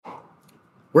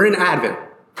We're in Advent.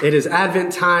 It is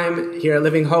Advent time here at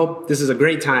Living Hope. This is a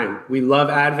great time. We love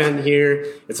Advent here.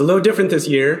 It's a little different this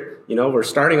year. We're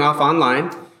starting off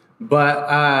online, but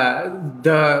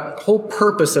the whole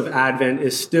purpose of Advent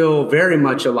is still very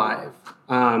much alive.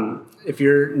 If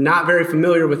you're not very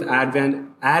familiar with Advent,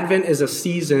 Advent is a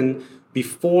season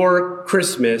before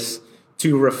Christmas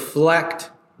to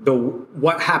reflect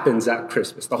what happens at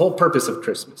Christmas, the whole purpose of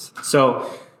Christmas.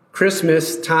 So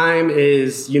Christmas time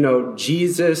is,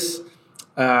 Jesus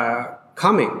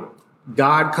coming,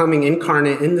 God coming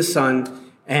incarnate in the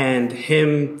Son, and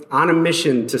him on a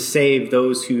mission to save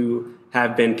those who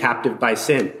have been captive by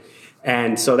sin.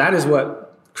 And so that is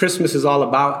what Christmas is all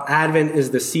about. Advent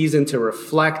is the season to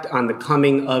reflect on the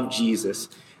coming of Jesus.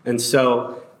 And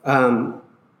so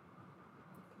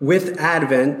with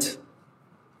Advent,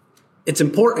 it's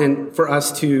important for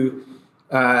us to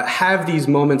have these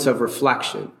moments of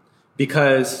reflection,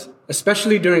 because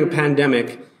especially during a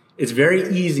pandemic, it's very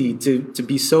easy to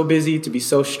be so busy, to be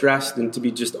so stressed, and to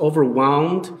be just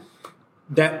overwhelmed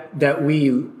that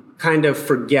we kind of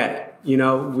forget.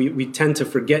 We tend to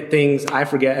forget things. I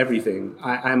forget everything.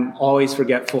 I'm always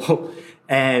forgetful.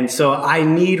 And so I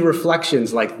need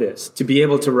reflections like this to be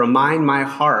able to remind my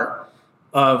heart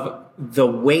of the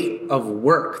weight of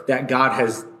work that God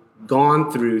has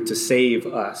gone through to save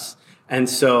us. And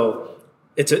so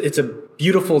it's a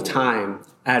beautiful time,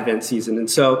 Advent season. And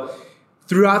so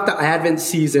throughout the Advent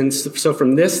season, so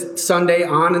from this Sunday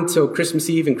on until Christmas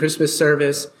Eve and Christmas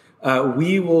service,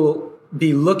 we will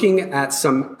be looking at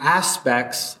some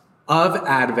aspects of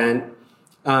Advent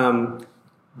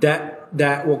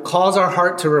that will cause our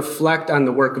heart to reflect on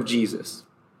the work of Jesus.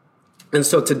 And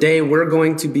so today we're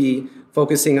going to be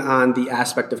focusing on the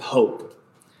aspect of hope.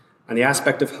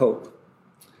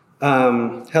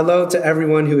 Hello to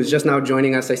everyone who is just now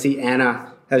joining us. I see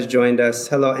Anna has joined us.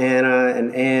 Hello, Anna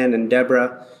and Ann and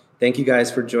Deborah. Thank you guys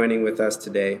for joining with us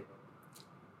today.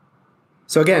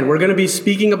 So again, we're going to be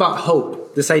speaking about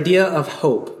hope, this idea of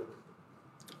hope.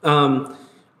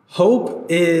 Hope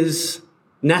is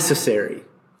necessary.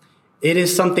 It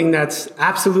is something that's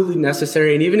absolutely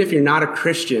necessary. And even if you're not a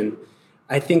Christian,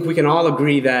 I think we can all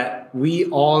agree that we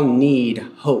all need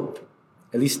hope,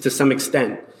 at least to some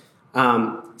extent.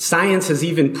 Science has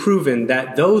even proven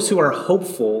that those who are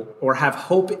hopeful or have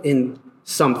hope in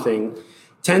something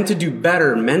tend to do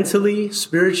better mentally,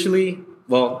 spiritually.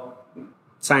 Well,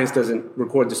 science doesn't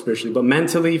record the spiritually, but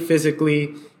mentally,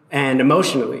 physically, and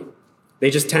emotionally.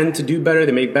 They just tend to do better.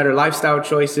 They make better lifestyle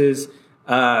choices.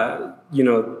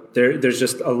 There's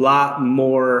just a lot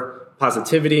more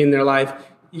positivity in their life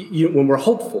when we're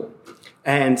hopeful.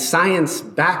 And science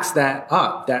backs that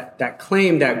up, that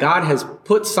claim that God has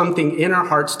put something in our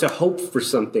hearts to hope for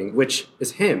something, which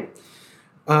is him.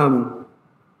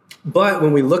 But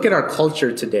when we look at our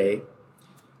culture today,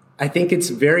 I think it's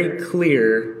very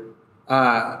clear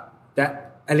that,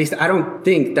 at least I don't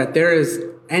think that there is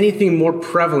anything more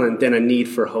prevalent than a need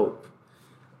for hope.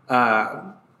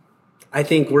 I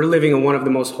think we're living in one of the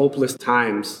most hopeless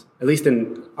times, at least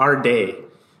in our day,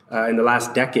 in the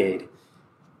last decade.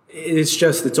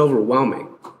 It's overwhelming,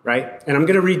 right? And I'm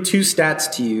going to read two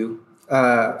stats to you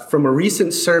from a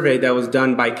recent survey that was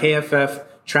done by KFF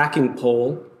Tracking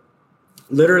Poll.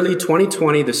 Literally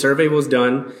 2020, the survey was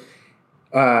done.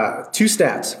 Two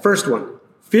stats. First one,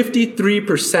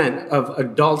 53% of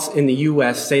adults in the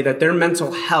U.S. say that their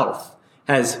mental health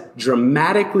has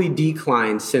dramatically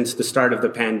declined since the start of the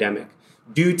pandemic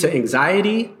due to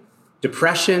anxiety,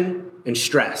 depression, and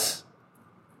stress.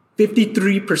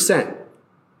 53%.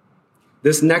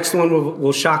 This next one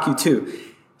will shock you too.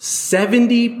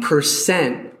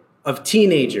 70% of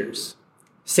teenagers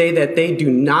say that they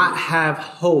do not have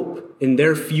hope in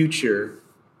their future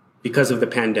because of the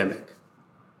pandemic.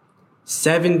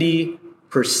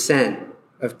 70%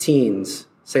 of teens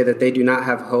say that they do not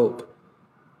have hope.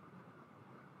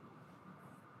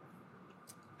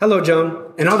 Hello,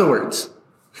 Joan. In other words,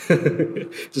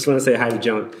 just want to say hi to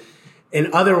Joan.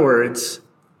 In other words,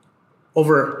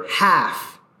 over half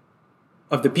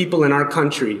of the people in our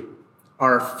country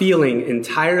are feeling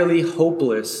entirely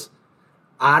hopeless,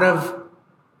 out of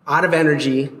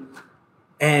energy,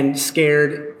 and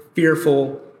scared,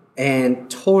 fearful, and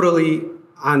totally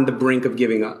on the brink of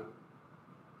giving up.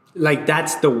 Like,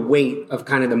 that's the weight of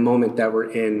kind of the moment that we're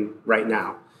in right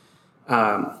now.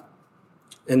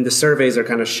 And the surveys are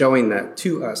kind of showing that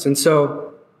to us. And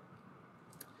so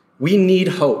we need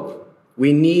hope.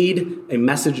 We need a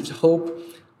message of hope.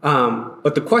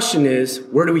 But the question is,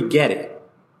 where do we get it,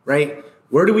 right?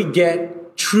 Where do we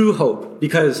get true hope?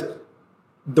 Because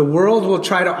the world will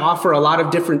try to offer a lot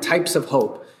of different types of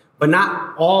hope, but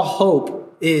not all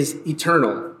hope is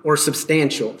eternal or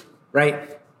substantial,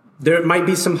 right? There might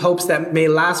be some hopes that may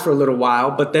last for a little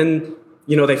while, but then,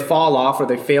 they fall off or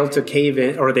they fail to cave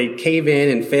in, or they cave in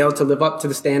and fail to live up to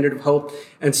the standard of hope.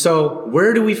 And so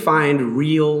where do we find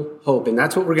real hope? And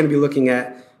that's what we're going to be looking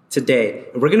at today.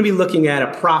 And we're going to be looking at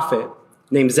a prophet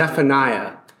named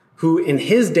Zephaniah, who in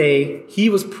his day, he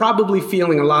was probably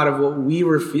feeling a lot of what we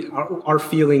are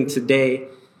feeling today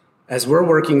as we're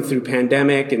working through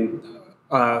pandemic and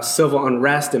civil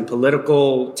unrest and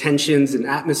political tensions and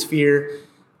atmosphere.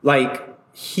 Like,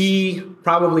 he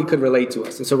probably could relate to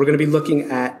us. And so we're going to be looking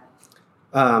at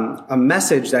a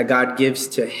message that God gives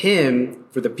to him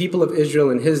for the people of Israel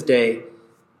in his day,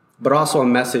 but also a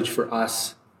message for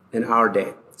us in our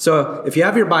day. So if you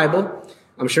have your Bible,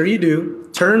 I'm sure you do,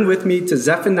 turn with me to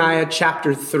Zephaniah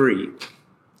chapter 3.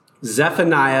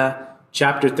 Zephaniah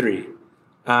chapter 3.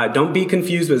 Don't be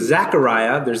confused with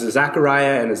Zechariah. There's a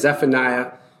Zechariah and a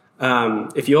Zephaniah.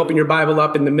 If you open your Bible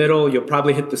up in the middle, you'll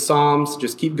probably hit the Psalms.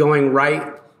 Just keep going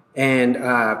right and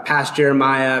past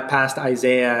Jeremiah, past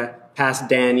Isaiah, past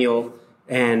Daniel.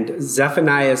 And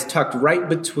Zephaniah is tucked right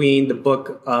between the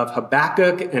book of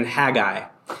Habakkuk and Haggai.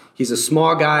 He's a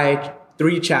small guy,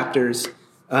 3 chapters,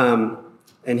 and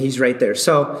he's right there.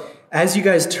 So as you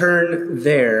guys turn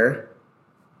there,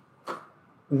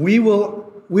 we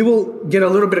will get a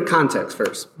little bit of context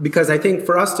first, because I think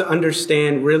for us to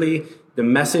understand really the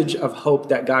message of hope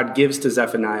that God gives to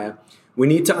Zephaniah, we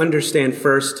need to understand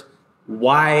first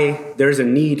why there's a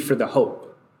need for the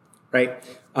hope, right?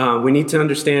 We need to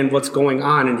understand what's going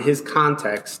on in his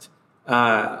context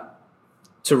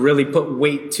to really put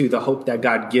weight to the hope that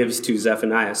God gives to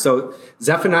Zephaniah. So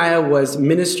Zephaniah was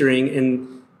ministering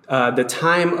in the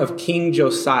time of King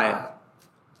Josiah.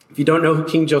 If you don't know who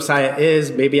King Josiah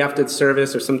is, maybe after the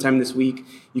service or sometime this week,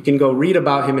 you can go read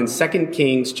about him in 2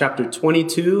 Kings chapter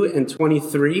 22 and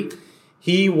 23.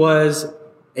 He was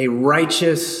a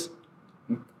righteous,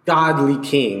 godly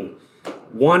king,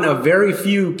 one of very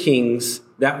few kings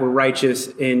that were righteous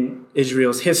in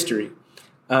Israel's history.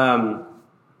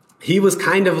 He was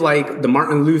kind of like the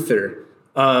Martin Luther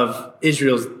of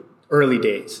Israel's early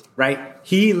days, right?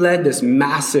 He led this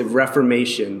massive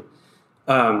reformation,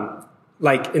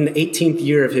 like in the 18th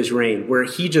year of his reign, where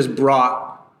he just brought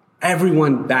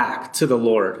everyone back to the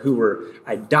Lord who were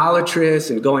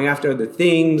idolatrous and going after other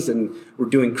things and were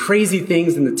doing crazy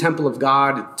things in the temple of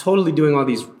God, totally doing all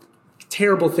these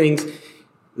terrible things.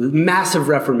 Massive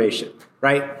reformation,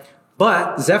 right?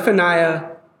 But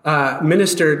Zephaniah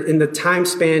ministered in the time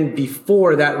span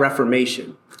before that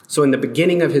reformation. So in the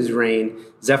beginning of his reign,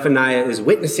 Zephaniah is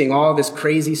witnessing all this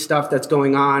crazy stuff that's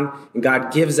going on, and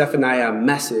God gives Zephaniah a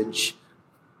message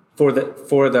for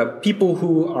the people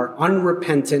who are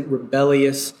unrepentant,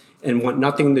 rebellious, and want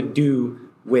nothing to do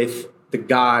with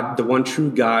the one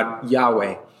true God,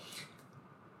 Yahweh.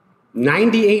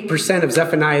 98% of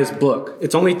Zephaniah's book,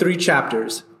 it's only 3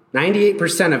 chapters,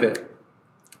 98% of it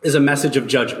is a message of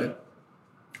judgment.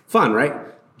 Fun, right?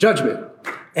 Judgment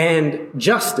and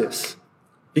justice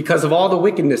because of all the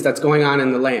wickedness that's going on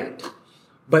in the land.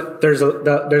 But there's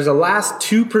a last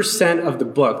 2% of the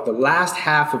book, the last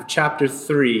half of chapter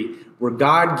 3, where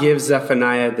God gives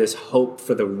Zephaniah this hope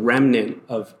for the remnant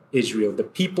of Israel, the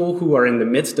people who are in the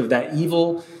midst of that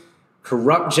evil,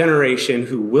 corrupt generation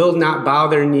who will not bow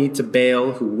their knee to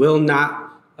Baal, who will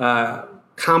not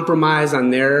compromise on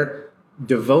their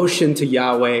devotion to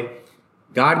Yahweh.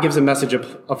 God gives a message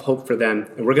of hope for them.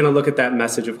 And we're going to look at that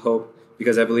message of hope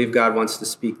because I believe God wants to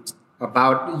speak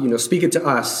it to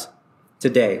us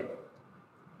today.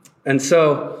 And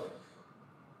so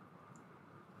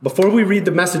before we read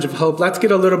the message of hope, let's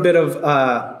get a little bit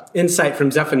of insight from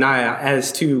Zephaniah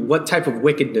as to what type of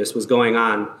wickedness was going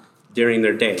on during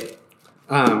their day.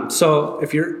 So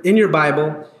if you're in your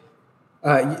Bible,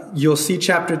 you'll see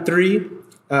chapter 3,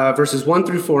 verses 1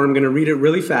 through 4. I'm going to read it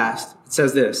really fast. It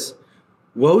says this: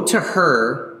 "Woe to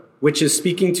her," which is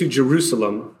speaking to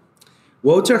Jerusalem,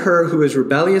 "woe to her who is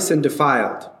rebellious and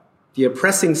defiled, the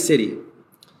oppressing city.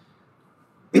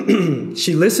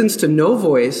 She listens to no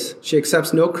voice. She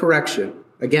accepts no correction."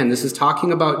 Again, this is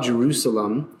talking about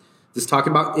Jerusalem. This is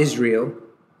talking about Israel.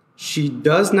 "She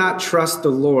does not trust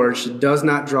the Lord. She does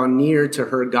not draw near to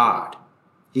her God."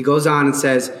 He goes on and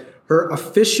says, "Her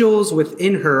officials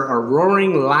within her are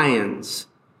roaring lions.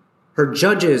 Her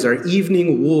judges are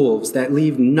evening wolves that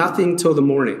leave nothing till the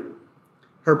morning.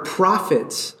 Her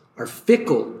prophets are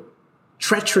fickle,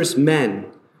 treacherous men.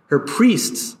 Her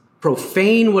priests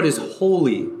profane what is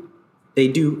holy. They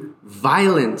do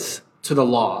violence to the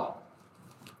law."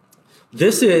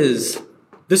 This is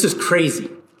crazy,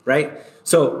 right?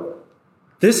 So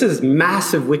This is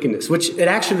massive wickedness, which it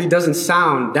actually doesn't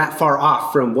sound that far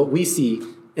off from what we see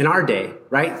in our day,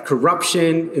 right?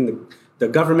 Corruption in the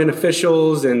government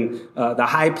officials and the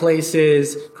high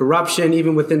places, corruption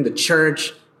even within the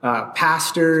church,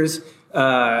 pastors,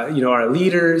 our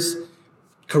leaders,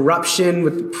 corruption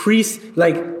with the priests,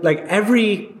 like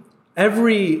every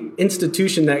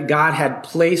institution that God had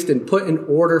placed and put in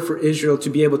order for Israel to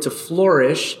be able to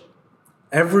flourish,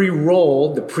 every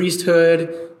role, the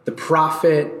priesthood, the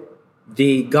prophet,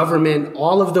 the government,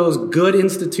 all of those good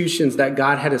institutions that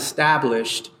God had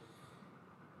established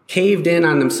caved in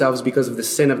on themselves because of the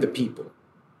sin of the people.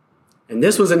 And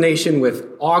this was a nation with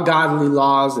all godly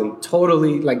laws and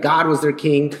totally, like God was their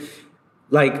king,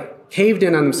 like caved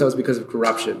in on themselves because of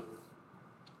corruption.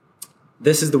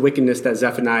 This is the wickedness that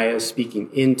Zephaniah is speaking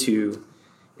into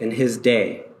in his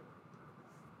day.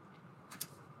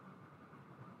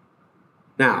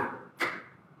 Now,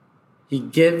 he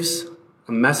gives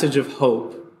a message of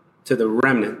hope to the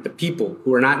remnant, the people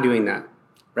who are not doing that,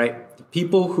 right? The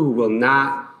people who will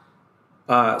not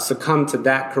succumb to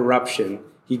that corruption.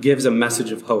 He gives a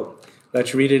message of hope.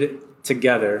 Let's read it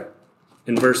together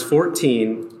in verse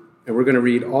 14, and we're going to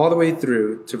read all the way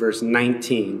through to verse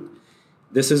 19.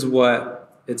 This is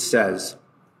what it says.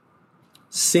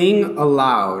 Sing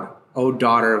aloud, O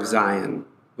daughter of Zion,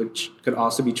 which could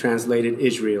also be translated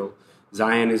Israel.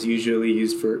 Zion is usually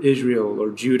used for Israel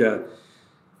or Judah.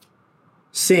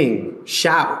 Sing,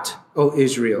 shout, O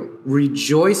Israel.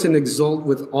 Rejoice and exult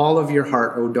with all of your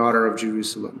heart, O daughter of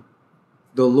Jerusalem.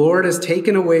 The Lord has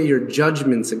taken away your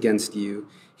judgments against you.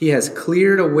 He has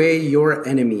cleared away your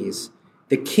enemies.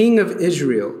 The King of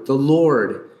Israel, the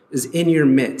Lord, is in your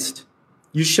midst.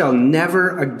 You shall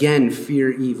never again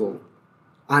fear evil.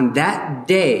 On that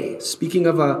day, speaking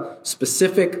of a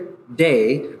specific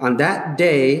day, on that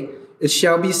day, it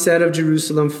shall be said of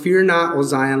Jerusalem, fear not, O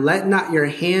Zion, let not your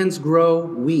hands grow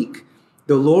weak.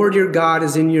 The Lord your God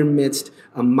is in your midst,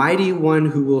 a mighty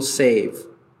one who will save.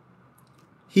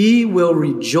 He will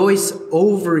rejoice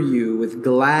over you with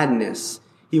gladness.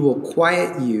 He will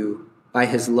quiet you by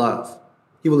his love.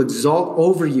 He will exult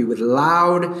over you with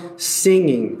loud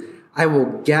singing. I will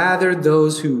gather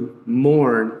those who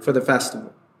mourn for the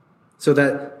festival, so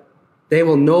that they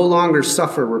will no longer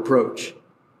suffer reproach.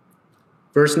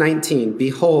 Verse 19,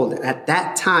 behold, at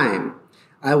that time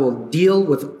I will deal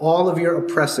with all of your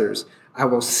oppressors. I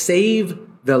will save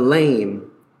the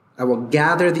lame. I will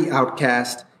gather the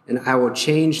outcast, and I will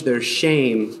change their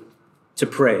shame to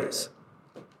praise.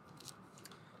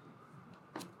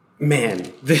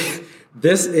 Man,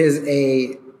 this is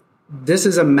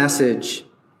a message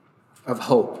of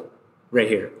hope right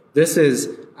here. This is,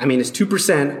 it's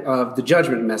 2% of the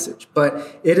judgment message,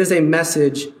 but it is a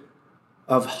message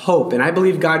of hope. And I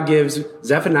believe God gives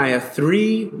Zephaniah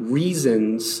 3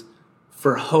 reasons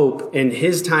for hope in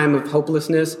his time of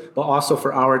hopelessness, but also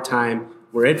for our time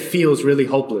where it feels really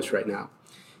hopeless right now.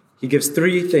 He gives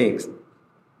 3 things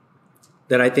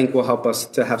that I think will help us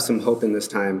to have some hope in this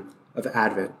time of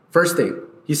Advent. First thing,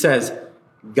 he says,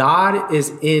 God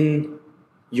is in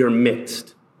your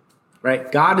midst, right?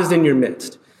 God is in your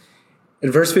midst. In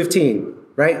verse 15,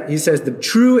 right, he says, the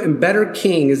true and better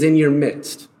king is in your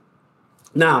midst.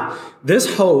 Now,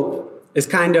 this hope is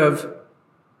kind of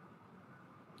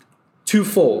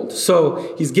twofold.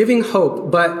 So he's giving hope,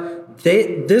 but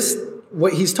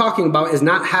what he's talking about is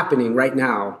not happening right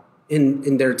now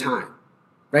in their time,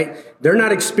 right? They're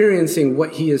not experiencing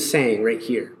what he is saying right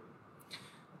here.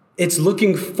 It's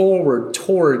looking forward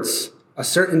towards a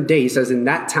certain day. He says in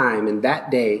that time, in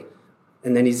that day,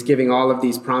 and then he's giving all of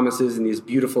these promises and these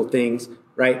beautiful things,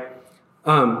 right?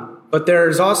 But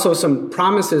there's also some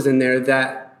promises in there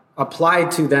that apply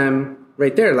to them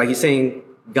right there. Like he's saying,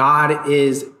 God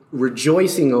is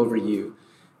rejoicing over you.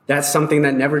 That's something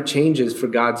that never changes for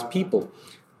God's people.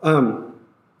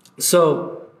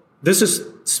 So this is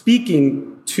speaking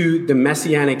to the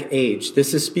Messianic age.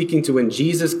 This is speaking to when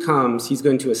Jesus comes, he's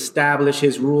going to establish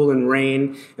his rule and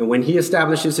reign. And when he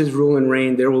establishes his rule and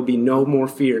reign, there will be no more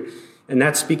fear. And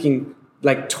that's speaking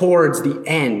like towards the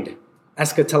end,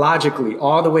 eschatologically,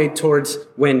 all the way towards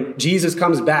when Jesus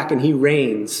comes back and he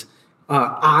reigns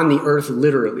on the earth,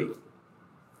 literally.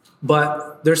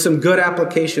 But there's some good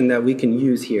application that we can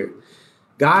use here.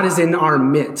 God is in our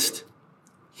midst.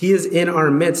 He is in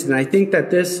our midst. And I think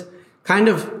that this kind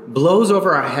of blows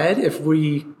over our head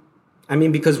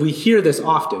because we hear this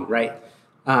often, right?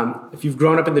 If you've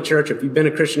grown up in the church, if you've been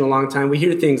a Christian a long time, we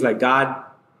hear things like God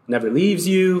never leaves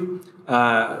you.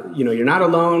 You're not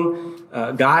alone.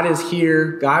 God is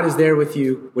here. God is there with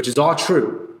you, which is all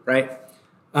true, right?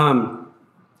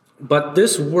 But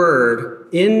this word,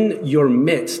 in your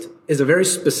midst, is a very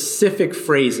specific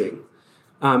phrasing.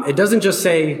 It doesn't just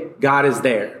say God is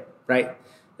there, right?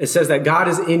 It says that God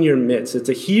is in your midst. It's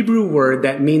a Hebrew word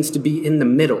that means to be in the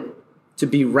middle, to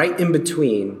be right in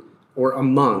between or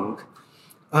among.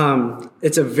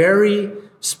 It's a very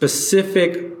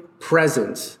specific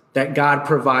presence that God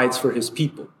provides for his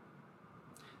people.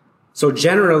 So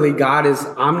generally, God is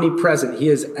omnipresent. He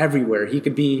is everywhere. He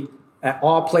could be at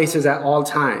all places at all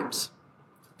times.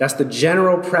 That's the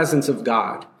general presence of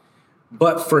God.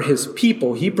 But for his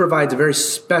people, he provides a very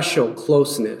special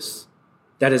closeness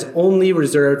that is only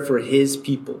reserved for his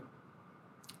people.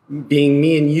 Being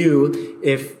me and you,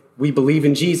 if we believe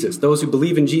in Jesus, those who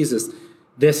believe in Jesus,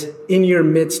 this in your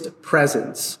midst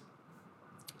presence.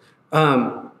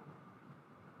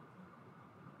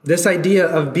 This idea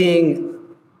of being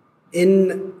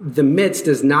in the midst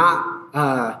is not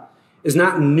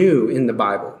new in the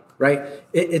Bible, right?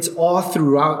 It's all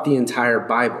throughout the entire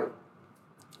Bible.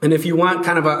 And if you want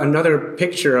kind of another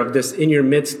picture of this in your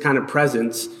midst kind of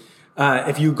presence,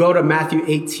 if you go to Matthew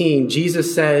 18,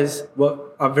 Jesus says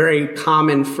a very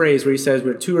common phrase where he says,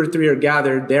 where 2 or 3 are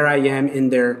gathered, there I am in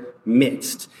their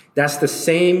midst. That's the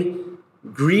same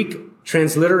Greek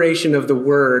transliteration of the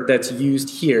word that's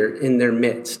used here, in their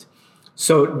midst.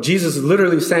 So Jesus is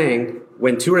literally saying,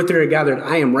 when 2 or 3 are gathered,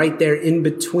 I am right there in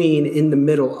between, in the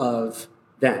middle of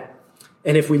them.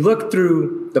 And if we look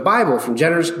through the Bible from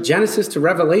Genesis to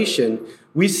Revelation,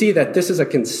 we see that this is a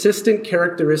consistent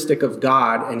characteristic of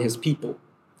God and his people.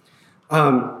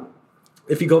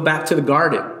 If you go back to the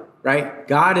garden, right?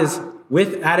 God is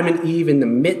with Adam and Eve in the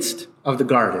midst of the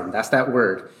garden. That's that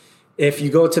word. If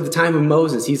you go to the time of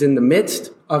Moses, he's in the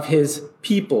midst of his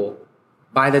people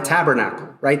by the tabernacle,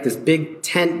 right? This big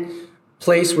tent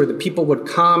place where the people would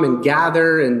come and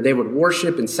gather and they would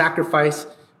worship and sacrifice,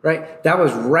 right? That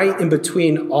was right in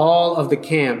between all of the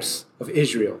camps of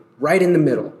Israel, right in the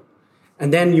middle.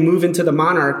 And then you move into the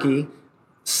monarchy.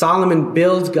 Solomon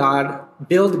builds God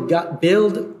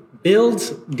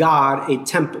a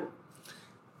temple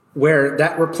where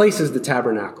that replaces the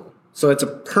tabernacle. So it's a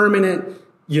permanent,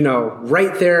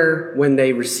 right there when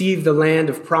they receive the land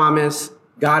of promise,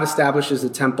 God establishes a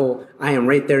temple. I am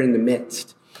right there in the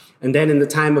midst. And then in the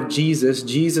time of Jesus,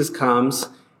 Jesus comes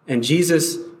and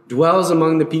Jesus dwells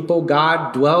among the people.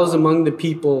 God dwells among the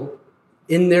people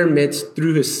in their midst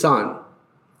through his son.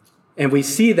 And we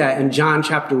see that in John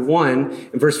chapter 1,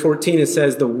 in verse 14, it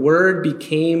says, the word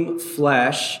became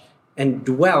flesh and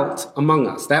dwelt among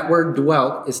us. That word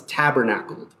dwelt is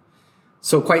tabernacled.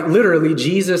 So quite literally,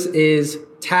 Jesus is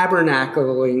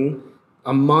tabernacling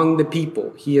among the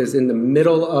people. He is in the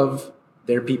middle of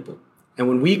their people. And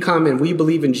when we come and we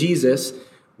believe in Jesus,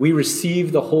 we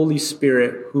receive the Holy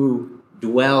Spirit who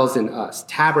dwells in us,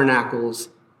 tabernacles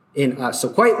in us. So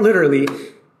quite literally,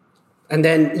 and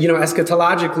then,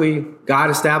 eschatologically, God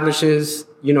establishes,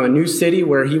 a new city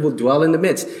where he will dwell in the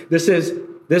midst. This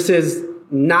is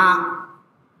not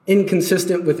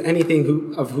inconsistent with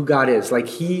anything of who God is. Like,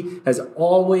 he has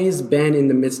always been in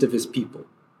the midst of his people.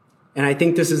 And I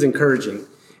think this is encouraging,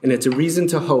 and it's a reason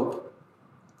to hope,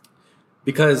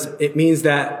 because it means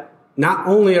that not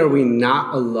only are we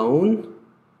not alone,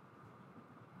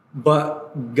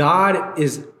 but God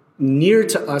is near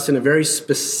to us in a very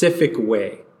specific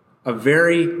way, a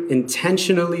very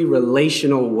intentionally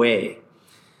relational way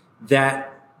that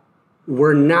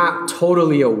we're not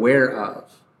totally aware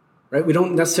of, right? We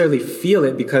don't necessarily feel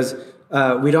it because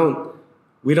we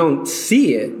don't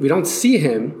see it. We don't see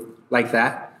him like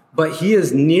that. But he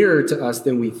is nearer to us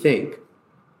than we think.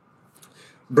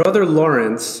 Brother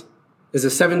Lawrence is a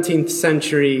 17th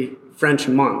century French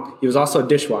monk. He was also a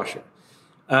dishwasher.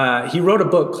 He wrote a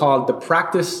book called The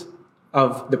Practice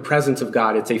of the Presence of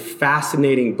God. It's a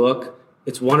fascinating book.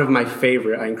 It's one of my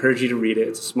favorite. I encourage you to read it.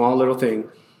 It's a small little thing.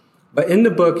 But in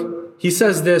the book, he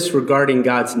says this regarding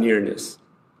God's nearness.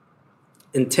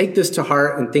 And take this to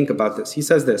heart and think about this. He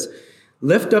says this,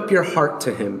 lift up your heart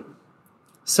to him,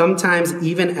 sometimes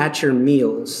even at your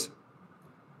meals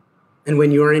and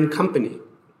when you are in company.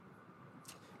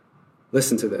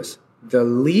 Listen to this. The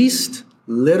least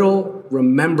little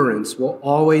remembrance will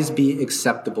always be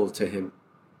acceptable to him.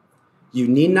 You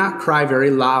need not cry very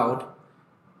loud.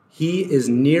 He is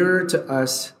nearer to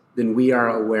us than we are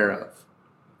aware of.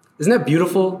 Isn't that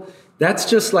beautiful? That's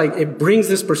just like, it brings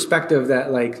this perspective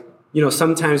that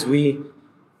sometimes we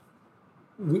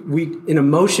in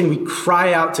emotion, we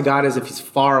cry out to God as if he's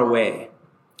far away.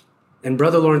 And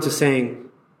Brother Lawrence is saying,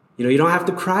 you don't have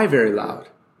to cry very loud.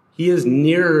 He is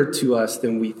nearer to us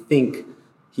than we think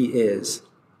he is.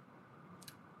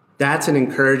 That's an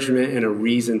encouragement and a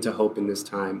reason to hope in this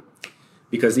time.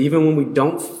 Because even when we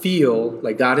don't feel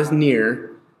like God is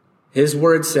near, His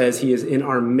word says he is in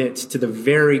our midst to the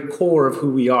very core of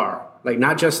who we are. Like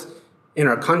not just in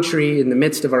our country, in the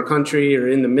midst of our country, or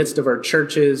in the midst of our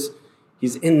churches.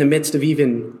 He's in the midst of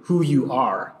even who you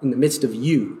are, in the midst of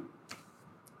you.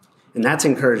 And that's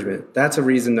encouragement. That's a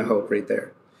reason to hope right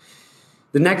there.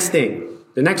 The next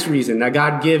reason that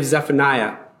God gives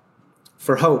Zephaniah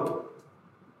for hope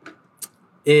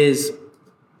is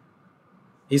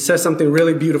he says something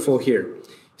really beautiful here.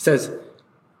 He says,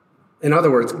 in other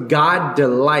words, God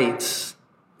delights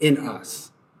in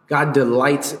us. God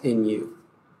delights in you.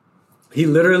 He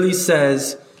literally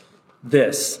says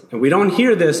this, and we don't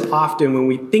hear this often when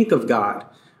we think of God,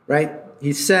 right?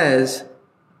 He says,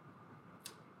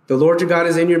 the Lord your God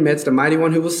is in your midst, a mighty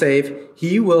one who will save.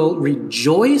 He will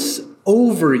rejoice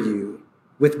over you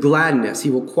with gladness. He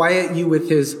will quiet you with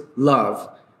his love.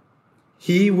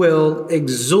 He will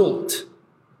exult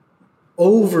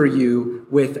over you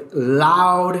with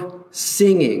loud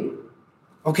singing.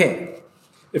 Okay,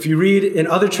 if you read in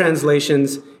other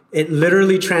translations, it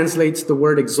literally translates the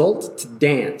word exult to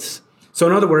dance. So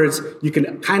in other words, you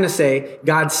can kind of say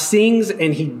God sings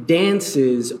and he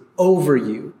dances over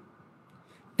you.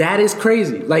 That is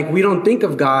crazy. Like we don't think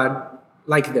of God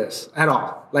like this at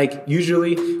all. Like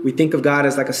usually we think of God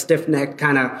as like a stiff-necked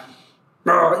kind of,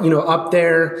 up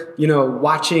there,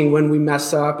 watching when we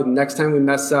mess up and next time we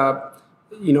mess up,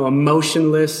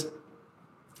 emotionless.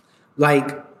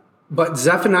 But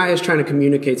Zephaniah is trying to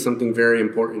communicate something very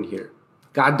important here.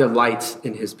 God delights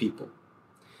in his people.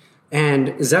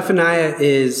 And Zephaniah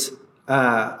is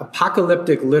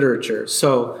apocalyptic literature.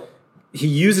 So he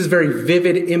uses very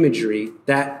vivid imagery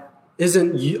that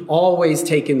isn't always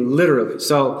taken literally.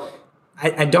 So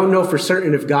I don't know for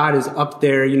certain if God is up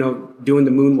there, doing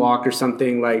the moonwalk or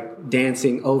something, like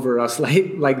dancing over us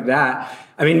like that.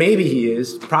 I mean, maybe he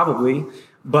is, probably.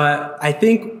 But I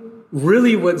think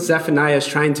really what Zephaniah is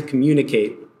trying to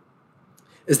communicate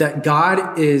is that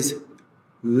God is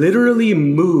literally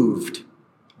moved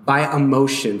by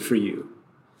emotion for you.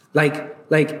 Like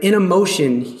in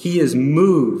emotion, he is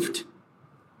moved.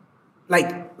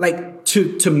 Like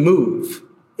to move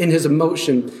in his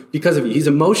emotion because of you. He's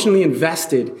emotionally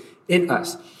invested in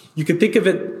us. You can think of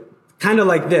it kind of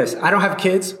like this. I don't have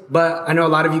kids, but I know a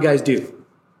lot of you guys do.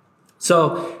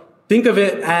 So think of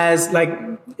it as like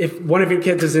if one of your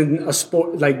kids is in a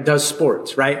sport, like does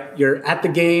sports, right? You're at the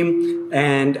game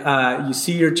and you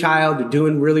see your child, they're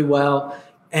doing really well,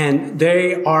 and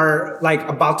they are like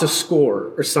about to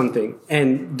score or something,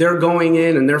 and they're going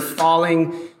in and they're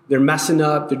falling, they're messing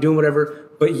up, they're doing whatever,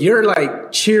 but you're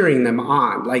like cheering them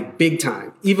on, like big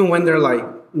time, even when they're like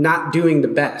not doing the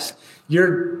best.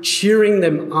 You're cheering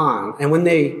them on. And when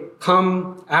they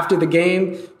come after the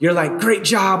game, you're like, great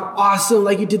job, awesome,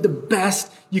 like you did the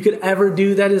best you could ever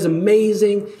do. That is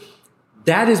amazing.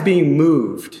 That is being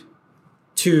moved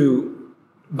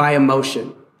by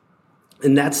emotion.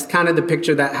 And that's kind of the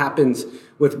picture that happens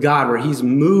with God, where he's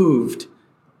moved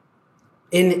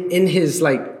in his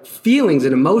like feelings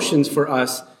and emotions for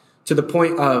us to the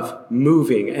point of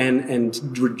moving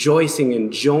and rejoicing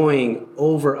and joying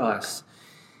over us.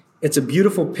 It's a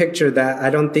beautiful picture that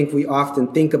I don't think we often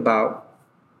think about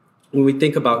when we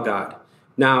think about God.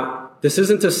 Now, this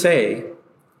isn't to say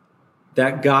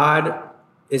that God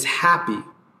is happy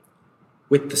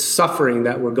with the suffering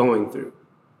that we're going through.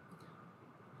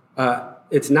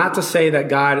 It's not to say that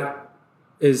God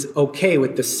is okay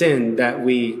with the sin that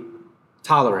we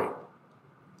tolerate.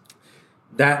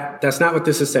 That's not what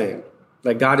this is saying.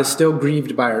 Like God is still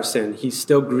grieved by our sin. He's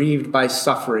still grieved by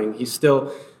suffering. He's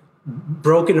still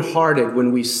brokenhearted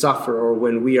when we suffer or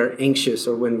when we are anxious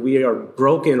or when we are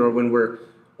broken or when we're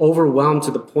overwhelmed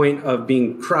to the point of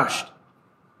being crushed.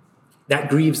 That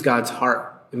grieves God's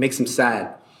heart. It makes him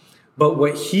sad. But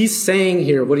what he's saying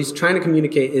here, what he's trying to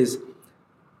communicate is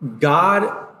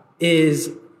God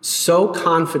is so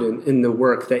confident in the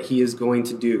work that he is going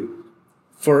to do.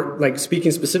 For like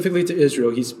speaking specifically to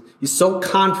Israel, he's so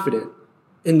confident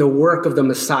in the work of the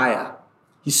Messiah.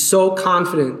 He's so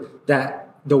confident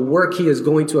that the work he is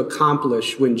going to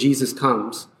accomplish when Jesus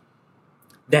comes,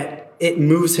 that it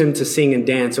moves him to sing and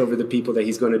dance over the people that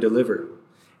he's going to deliver.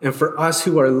 And for us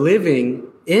who are living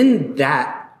in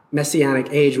that messianic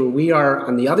age where we are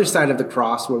on the other side of the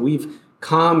cross, where we've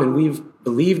come and we've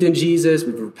believed in Jesus,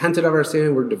 we've repented of our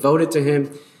sin, we're devoted to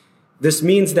him, this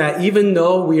means that even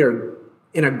though we are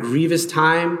in a grievous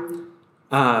time,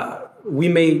 we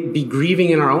may be grieving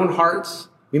in our own hearts,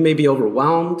 we may be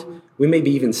overwhelmed, we may be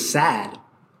even sad.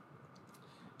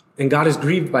 And God is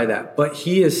grieved by that. But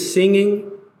he is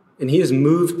singing and he is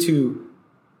moved to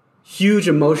huge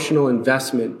emotional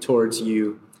investment towards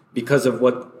you because of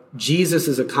what Jesus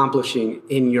is accomplishing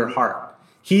in your heart.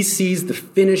 He sees the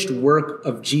finished work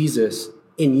of Jesus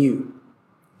in you.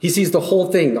 He sees the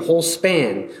whole thing, the whole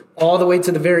span, all the way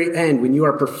to the very end when you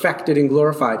are perfected and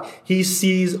glorified. He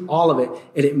sees all of it,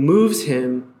 and it moves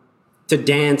him to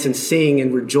dance and sing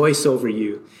and rejoice over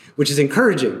you, which is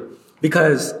encouraging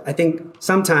because I think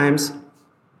sometimes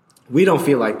we don't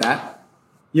feel like that,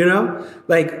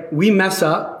 Like we mess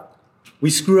up, we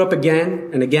screw up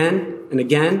again and again and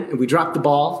again, and we drop the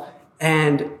ball,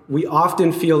 and we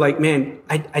often feel like, man,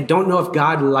 I don't know if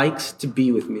God likes to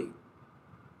be with me.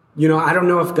 I don't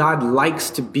know if God likes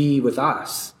to be with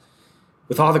us,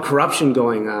 with all the corruption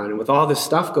going on and with all this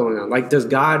stuff going on. Like, does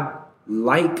God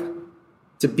like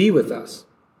to be with us?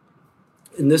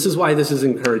 And this is why this is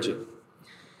encouraging.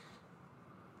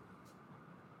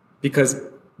 Because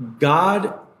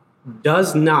God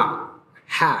does not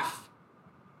have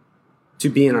to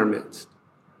be in our midst.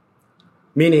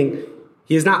 Meaning,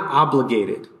 he is not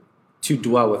obligated to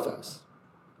dwell with us.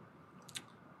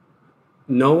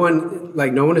 No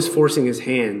one is forcing his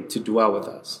hand to dwell with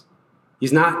us.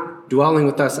 He's not dwelling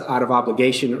with us out of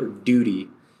obligation or duty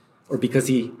or because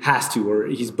he has to, or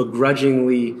he's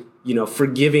begrudgingly,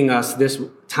 forgiving us this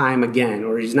time again,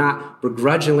 or he's not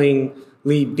begrudgingly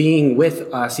being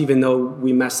with us even though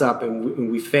we mess up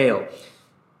and we fail.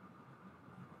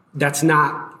 That's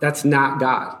not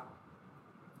God.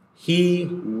 He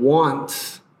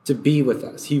wants to be with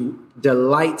us. He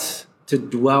delights to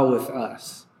dwell with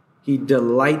us. He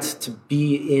delights to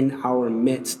be in our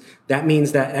midst. That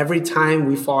means that every time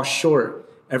we fall short,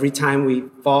 every time we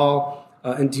fall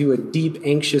into a deep,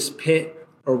 anxious pit,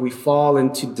 or we fall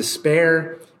into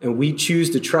despair, and we choose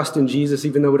to trust in Jesus,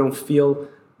 even though we don't feel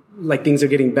like things are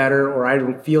getting better, or I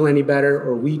don't feel any better,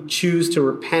 or we choose to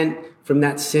repent from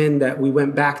that sin that we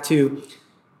went back to,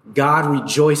 God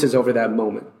rejoices over that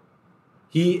moment.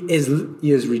 He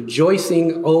is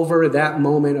rejoicing over that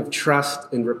moment of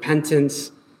trust and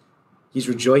repentance. He's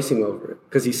rejoicing over it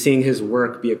because he's seeing his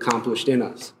work be accomplished in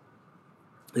us.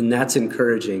 And that's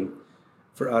encouraging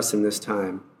for us in this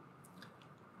time.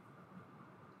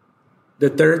 The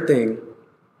third thing,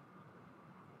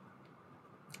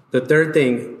 third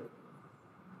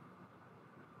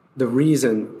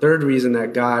reason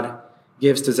that God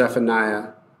gives to Zephaniah,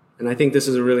 and I think this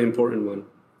is a really important one.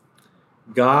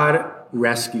 God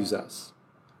rescues us.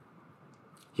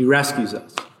 He rescues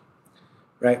us,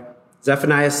 right?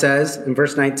 Zephaniah says in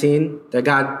verse 19 that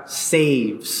God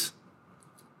saves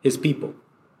his people.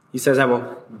 He says, I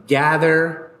will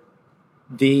gather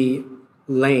the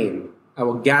lame. I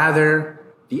will gather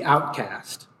the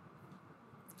outcast.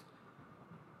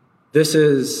 This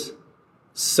is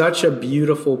such a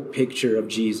beautiful picture of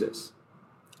Jesus.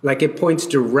 Like it points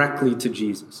directly to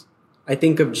Jesus. I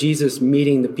think of Jesus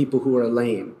meeting the people who are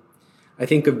lame. I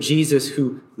think of Jesus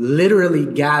who literally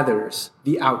gathers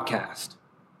the outcast.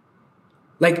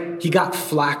 Like he got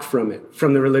flack from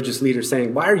the religious leaders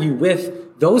saying, why are you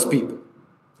with those people?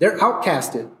 They're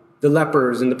outcasted, the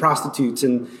lepers and the prostitutes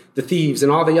and the thieves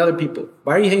and all the other people.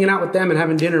 Why are you hanging out with them and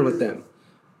having dinner with them?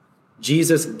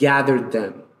 Jesus gathered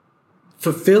them,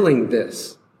 fulfilling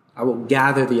this. I will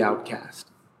gather the outcast.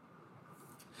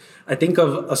 I think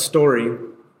of a story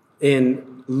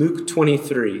in Luke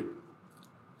 23.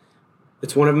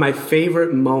 It's one of my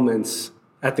favorite moments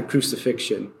at the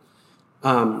crucifixion.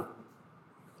 In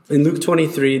Luke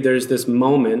 23, there's this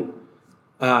moment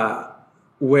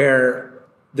where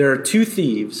there are two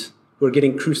thieves who are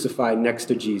getting crucified next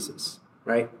to Jesus,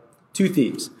 right? Two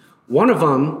thieves. One of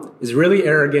them is really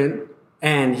arrogant,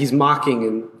 and he's mocking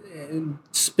and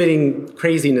spitting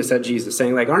craziness at Jesus,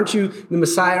 saying, like, aren't you the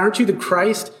Messiah? Aren't you the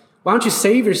Christ? Why don't you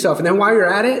save yourself? And then while you're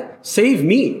at it, save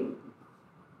me.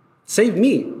 Save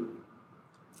me.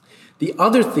 The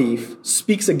other thief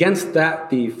speaks against that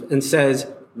thief and says,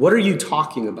 what are you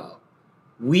talking about?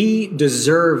 We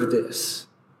deserve this.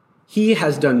 He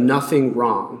has done nothing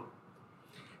wrong.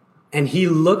 And he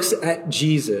looks at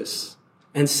Jesus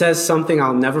and says something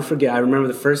I'll never forget. I remember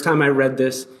the first time I read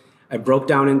this, I broke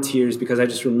down in tears because I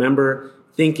just remember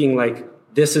thinking like,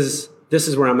 this is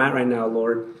where I'm at right now,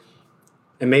 Lord.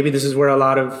 And maybe this is where a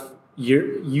lot of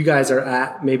you guys are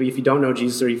at. Maybe if you don't know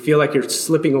Jesus or you feel like you're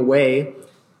slipping away,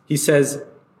 he says,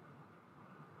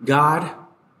 God,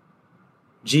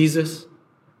 Jesus,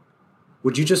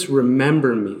 would you just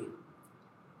remember me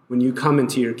when you come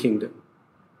into your kingdom?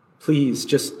 Please,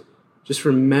 just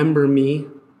remember me,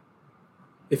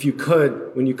 if you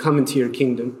could, when you come into your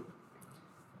kingdom.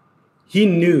 He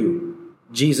knew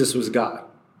Jesus was God.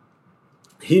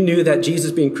 He knew that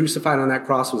Jesus being crucified on that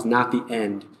cross was not the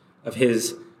end of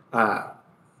his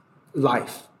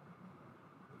life.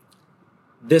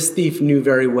 This thief knew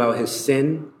very well his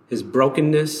sin, his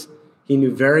brokenness. He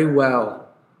knew very well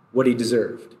what he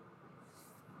deserved.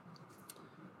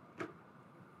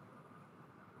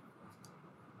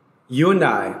 You and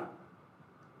I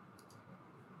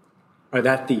are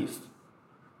that thief.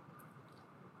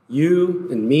 You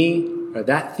and me are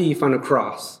that thief on a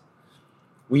cross.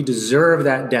 We deserve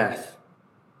that death.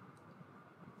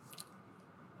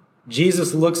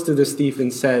 Jesus looks to this thief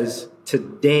and says,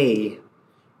 today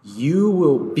you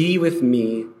will be with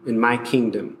me in my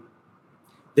kingdom.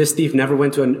 This thief never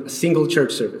went to a single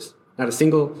church service, not a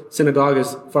single synagogue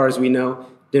as far as we know,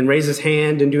 didn't raise his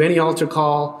hand, didn't do any altar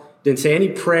call, didn't say any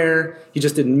prayer. He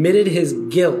just admitted his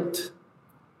guilt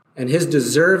and his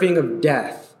deserving of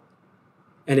death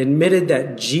and admitted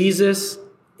that Jesus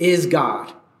is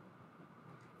God.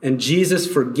 And Jesus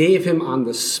forgave him on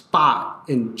the spot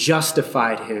and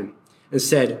justified him and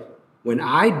said, when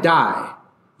I die,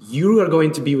 you are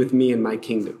going to be with me in my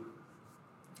kingdom.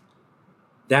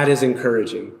 That is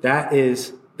encouraging. That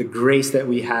is the grace that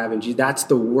we have in Jesus. That's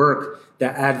the work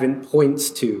that Advent points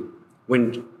to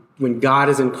when God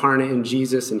is incarnate in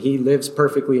Jesus and he lives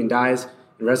perfectly and dies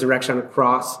and resurrects on a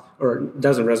cross, or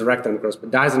doesn't resurrect on the cross, but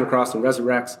dies on the cross and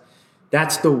resurrects.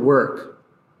 That's the work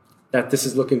that this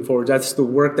is looking forward to. That's the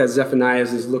work that Zephaniah's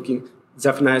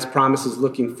promise is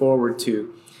looking forward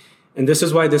to. And this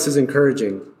is why this is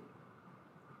encouraging.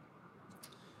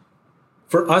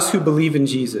 For us who believe in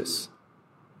Jesus,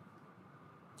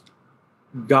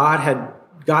 God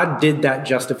did that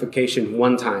justification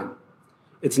one time.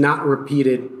 It's not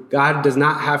repeated. God does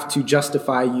not have to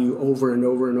justify you over and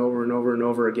over and over and over and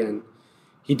over again.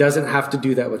 He doesn't have to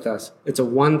do that with us. It's a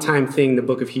one-time thing, the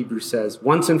book of Hebrews says,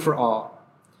 once and for all.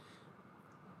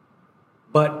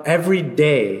 But every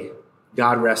day,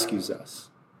 God rescues us.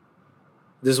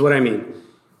 This is what I mean.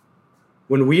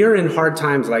 When we are in hard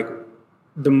times like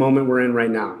the moment we're in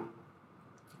right now,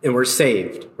 and we're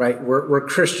saved, right? We're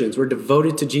Christians. We're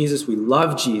devoted to Jesus. We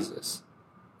love Jesus.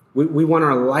 We want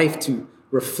our life to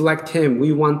reflect him.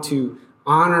 We want to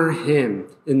honor him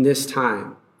in this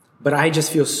time. But I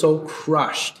just feel so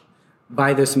crushed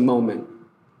by this moment.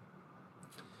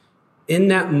 In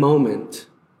that moment,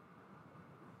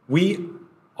 we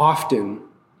often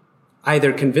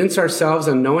either convince ourselves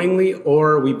unknowingly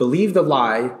or we believe the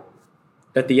lie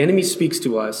that the enemy speaks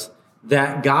to us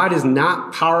that God is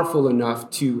not powerful enough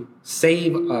to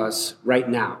save us right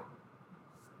now.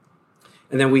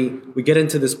 And then we get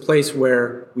into this place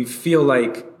where we feel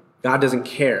like God doesn't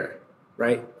care,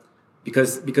 right?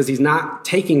 Because he's not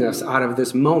taking us out of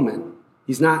this moment.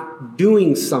 He's not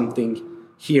doing something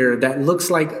here that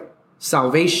looks like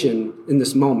salvation in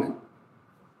this moment.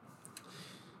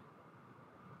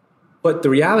 But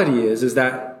the reality is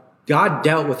that God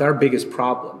dealt with our biggest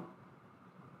problem.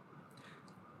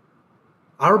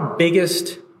 Our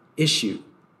biggest issue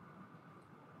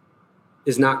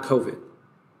is not COVID.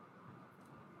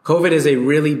 COVID is a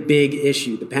really big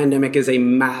issue. The pandemic is a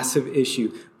massive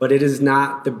issue, but it is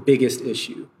not the biggest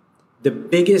issue. The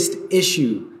biggest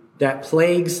issue that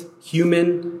plagues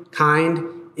humankind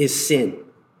is sin.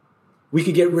 We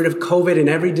could get rid of COVID and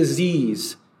every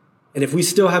disease, and if we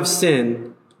still have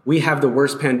sin, we have the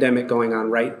worst pandemic going on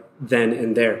right then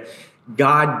and there.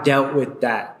 God dealt with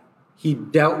that. He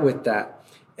dealt with that.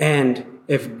 And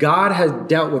if God has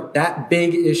dealt with that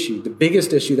big issue, the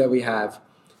biggest issue that we have,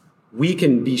 we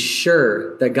can be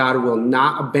sure that God will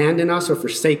not abandon us or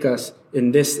forsake us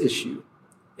in this issue,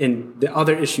 in the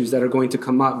other issues that are going to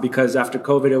come up, because after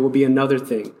COVID, it will be another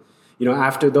thing.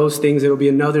 After those things, it will be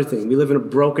another thing. We live in a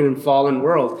broken and fallen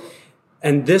world.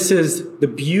 And this is the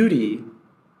beauty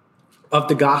of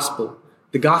the gospel.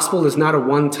 The gospel is not a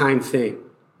one-time thing.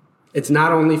 It's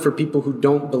not only for people who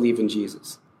don't believe in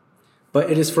Jesus,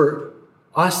 but it is for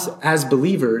us as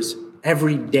believers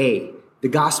every day. The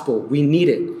gospel, we need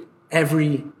it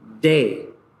every day.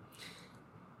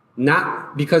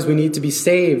 Not because we need to be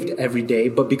saved every day,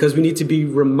 but because we need to be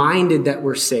reminded that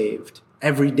we're saved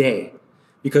every day.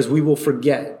 Because we will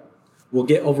forget, we'll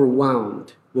get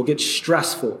overwhelmed, we'll get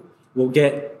stressful, we'll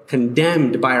get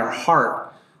condemned by our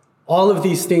heart. All of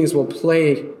these things will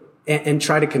play and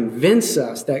try to convince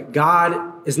us that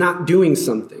God is not doing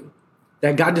something,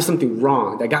 that God did something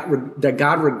wrong, that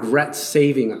God regrets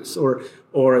saving us, or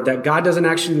that God doesn't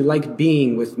actually like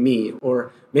being with me,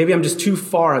 or maybe I'm just too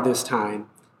far this time.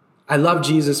 I love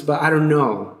Jesus, but I don't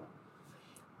know.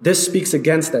 This speaks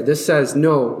against that. This says,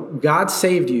 no, God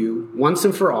saved you once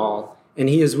and for all, and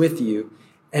he is with you.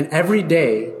 And every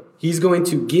day, he's going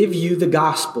to give you the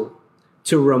gospel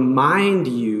to remind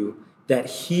you that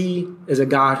he is a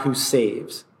God who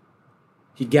saves.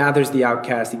 He gathers the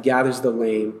outcast, he gathers the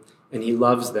lame, and he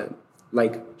loves them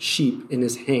like sheep in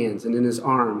his hands and in his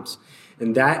arms.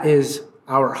 And that is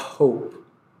our hope.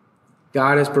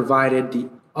 God has provided the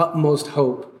utmost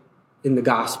hope in the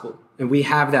gospel. And we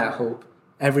have that hope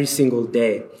every single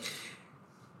day.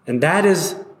 And that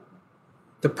is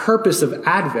the purpose of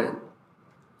Advent,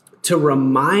 to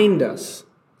remind us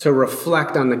to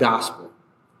reflect on the gospel,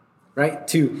 right?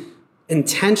 To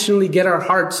intentionally get our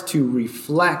hearts to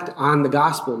reflect on the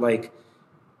gospel. Like,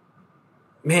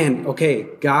 man, okay,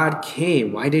 God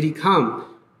came. Why did he come?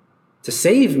 To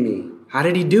save me. How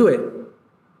did he do it?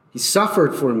 He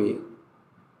suffered for me.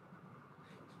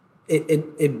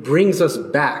 It brings us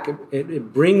back.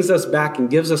 It brings us back and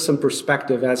gives us some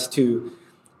perspective as to,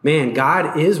 man,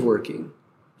 God is working.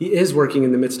 He is working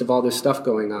in the midst of all this stuff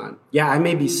going on. Yeah, I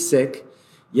may be sick.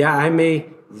 Yeah, I may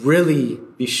really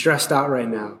be stressed out right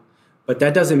now. But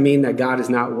that doesn't mean that God is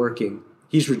not working.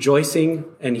 He's rejoicing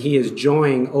and he is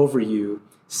joying over you,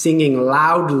 singing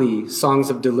loudly songs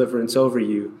of deliverance over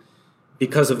you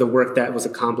because of the work that was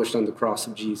accomplished on the cross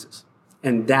of Jesus.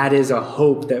 And that is a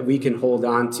hope that we can hold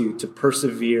on to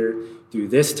persevere through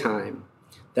this time.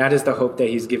 That is the hope that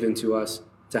he's given to us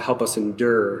to help us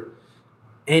endure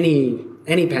any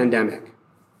pandemic,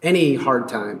 any hard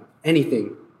time,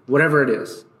 anything, whatever it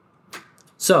is.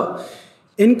 So,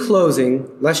 in closing,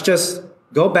 let's just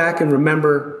go back and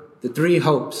remember the three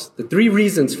hopes, the three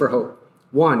reasons for hope.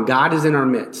 One, God is in our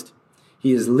midst.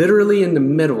 He is literally in the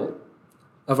middle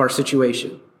of our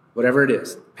situation, whatever it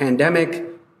is. Pandemic,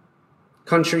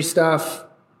 country stuff,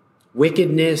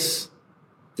 wickedness,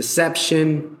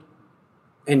 deception,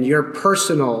 and your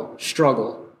personal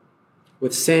struggle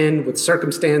with sin, with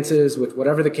circumstances, with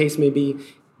whatever the case may be.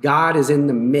 God is in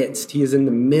the midst. He is in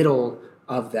the middle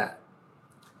of that.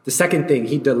 The second thing,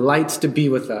 he delights to be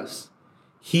with us.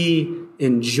 He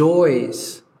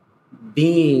enjoys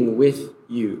being with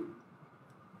you.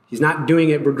 He's not doing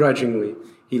it begrudgingly.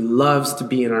 He loves to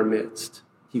be in our midst.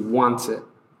 He wants it.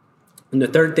 And the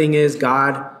third thing is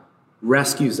God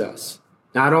rescues us.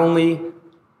 Not only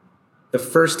the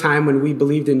first time when we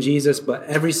believed in Jesus, but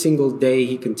every single day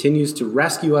he continues to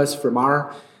rescue us from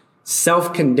our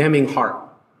self-condemning heart,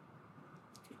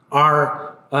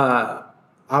 our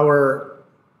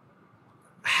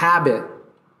habit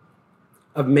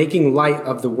of making light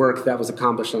of the work that was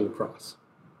accomplished on the cross.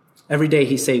 Every day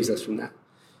he saves us from that.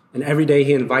 And every day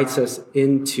he invites us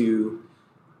into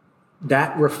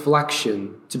that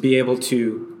reflection to be able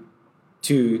to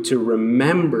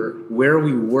remember where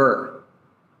we were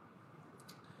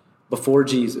before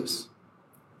Jesus.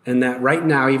 And that right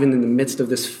now, even in the midst of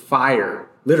this fire,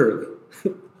 literally,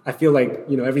 I feel like,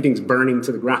 everything's burning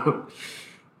to the ground,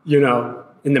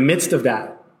 in the midst of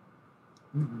that,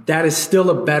 that is still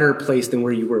a better place than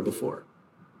where you were before.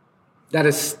 That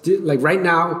is like right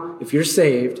now, if you're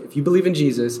saved, if you believe in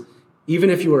Jesus, even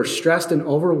if you are stressed and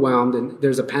overwhelmed and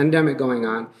there's a pandemic going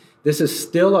on, this is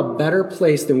still a better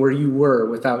place than where you were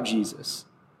without Jesus.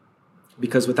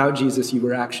 Because without Jesus, you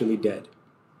were actually dead.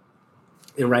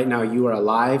 And right now you are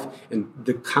alive, and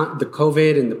the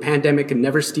COVID and the pandemic can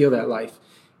never steal that life.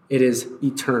 It is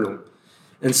eternal.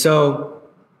 And so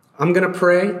I'm going to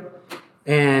pray.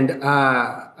 And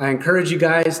I encourage you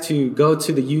guys to go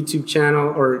to the YouTube channel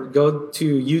or go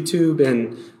to YouTube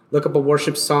and look up a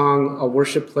worship song, a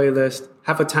worship playlist,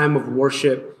 have a time of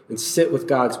worship and sit with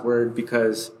God's word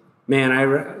because, when I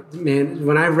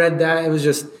read that, it was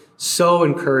just so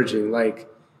encouraging. Like,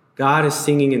 God is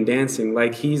singing and dancing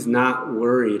like he's not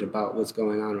worried about what's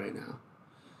going on right now.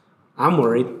 I'm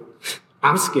worried.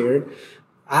 I'm scared.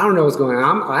 I don't know what's going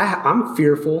on. I'm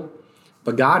fearful,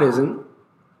 but God isn't.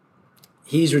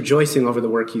 He's rejoicing over the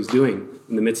work he's doing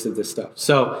in the midst of this stuff.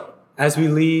 So as we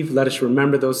leave, let us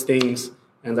remember those things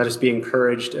and let us be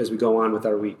encouraged as we go on with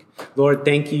our week. Lord,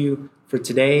 thank you for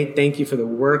today. Thank you for the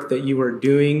work that you are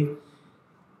doing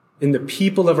in the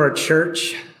people of our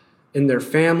church, in their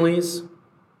families.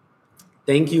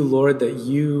 Thank you, Lord, that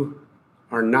you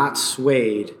are not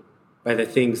swayed by the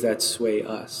things that sway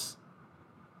us.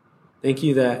 Thank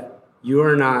you that you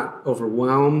are not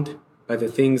overwhelmed by the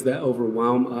things that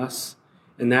overwhelm us.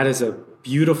 And that is a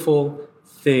beautiful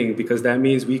thing because that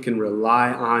means we can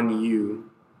rely on you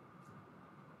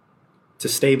to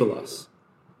stable us,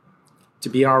 to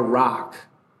be our rock,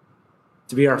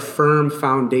 to be our firm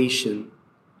foundation.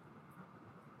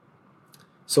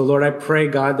 So, Lord, I pray,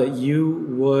 God, that you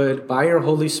would, by your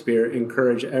Holy Spirit,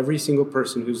 encourage every single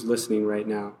person who's listening right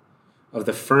now of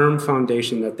the firm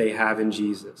foundation that they have in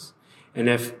Jesus. And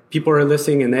if people are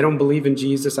listening and they don't believe in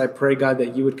Jesus, I pray, God,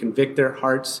 that you would convict their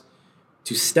hearts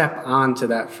to step onto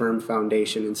that firm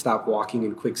foundation and stop walking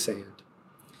in quicksand.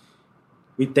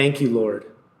 We thank you,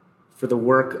 Lord, for the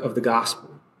work of the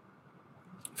gospel,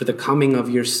 for the coming of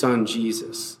your Son,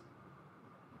 Jesus.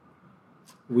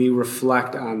 We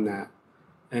reflect on that,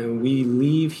 And we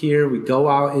leave here, we go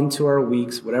out into our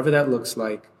weeks, whatever that looks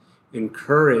like,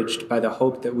 encouraged by the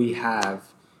hope that we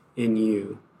have in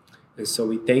you. And so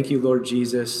we thank you, Lord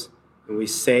Jesus, and we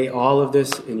say all of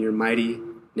this in your mighty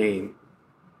name.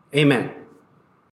 Amen.